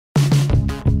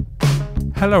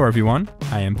Hello everyone,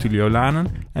 I am Tulio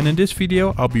Laanen and in this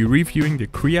video I'll be reviewing the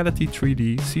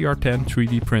Creality3D CR-10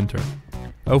 3D printer.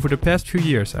 Over the past few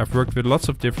years I've worked with lots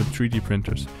of different 3D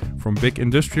printers, from big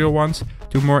industrial ones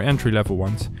to more entry-level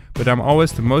ones, but I'm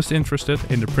always the most interested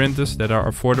in the printers that are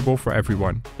affordable for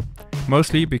everyone.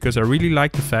 Mostly because I really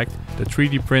like the fact that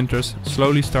 3D printers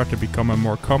slowly start to become a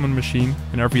more common machine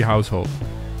in every household,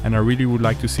 and I really would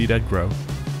like to see that grow.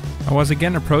 I was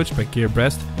again approached by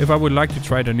Gearbest if I would like to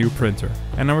try their new printer,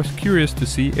 and I was curious to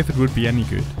see if it would be any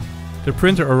good. The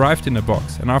printer arrived in a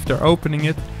box, and after opening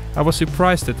it I was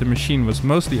surprised that the machine was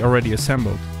mostly already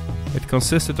assembled. It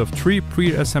consisted of 3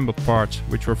 pre-assembled parts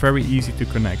which were very easy to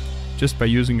connect, just by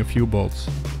using a few bolts.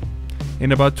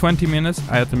 In about 20 minutes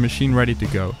I had the machine ready to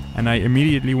go, and I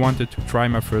immediately wanted to try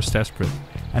my first test print.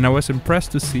 And I was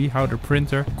impressed to see how the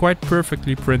printer quite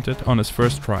perfectly printed on its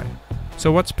first try.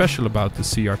 So what's special about the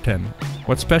CR-10?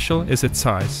 What's special is its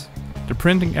size. The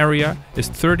printing area is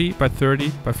 30 by 30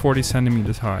 by 40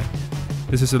 centimeters high.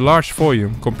 This is a large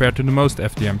volume compared to the most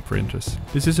FDM printers.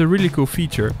 This is a really cool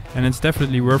feature and it's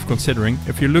definitely worth considering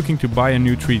if you're looking to buy a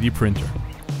new 3D printer.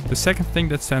 The second thing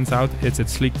that stands out is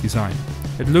its sleek design.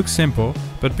 It looks simple,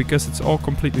 but because it's all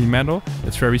completely metal,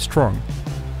 it's very strong.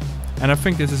 And I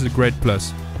think this is a great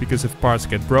plus, because if parts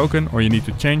get broken or you need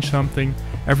to change something,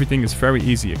 everything is very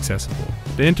easy accessible.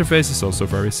 The interface is also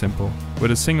very simple.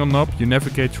 With a single knob you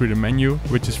navigate through the menu,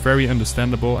 which is very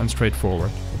understandable and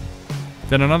straightforward.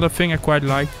 Then another thing I quite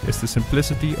like is the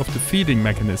simplicity of the feeding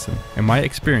mechanism. In my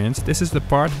experience, this is the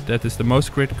part that is the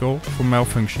most critical for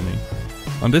malfunctioning.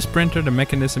 On this printer the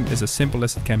mechanism is as simple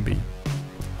as it can be.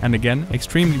 And again,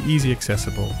 extremely easy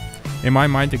accessible. In my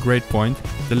mind a great point,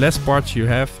 the less parts you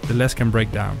have, the less can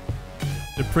break down.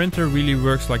 The printer really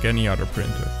works like any other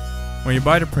printer. When you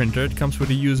buy the printer it comes with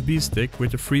a USB stick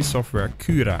with the free software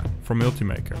Cura from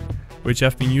Ultimaker, which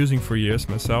I've been using for years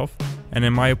myself, and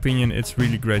in my opinion it's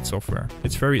really great software.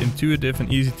 It's very intuitive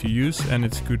and easy to use, and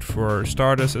it's good for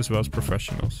starters as well as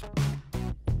professionals.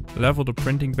 Level the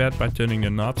printing bed by turning the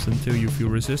knobs until you feel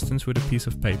resistance with a piece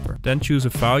of paper. Then choose a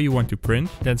file you want to print,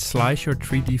 then slice your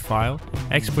 3D file,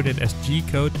 export it as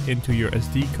G-code into your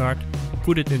SD card,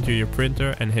 put it into your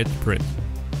printer and hit print.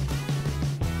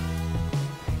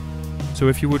 So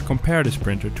if you would compare this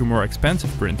printer to more expensive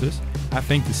printers, I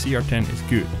think the CR-10 is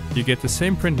good. You get the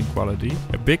same printing quality,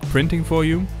 a big printing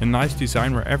volume, a nice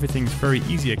design where everything is very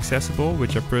easy accessible,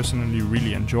 which I personally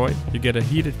really enjoy. You get a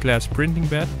heated glass printing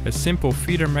bed, a simple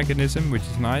feeder mechanism which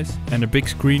is nice, and a big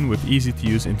screen with easy to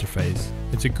use interface.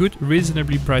 It's a good,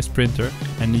 reasonably priced printer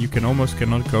and you almost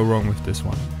cannot go wrong with this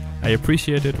one. I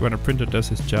appreciate it when a printer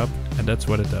does its job, and that's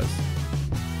what it does.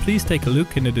 Please take a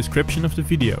look in the description of the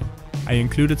video. I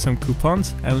included some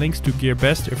coupons and links to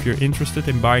Gearbest if you're interested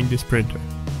in buying this printer.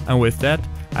 And with that,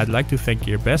 I'd like to thank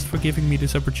Gearbest for giving me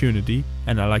this opportunity,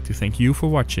 and I'd like to thank you for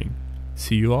watching.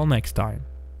 See you all next time.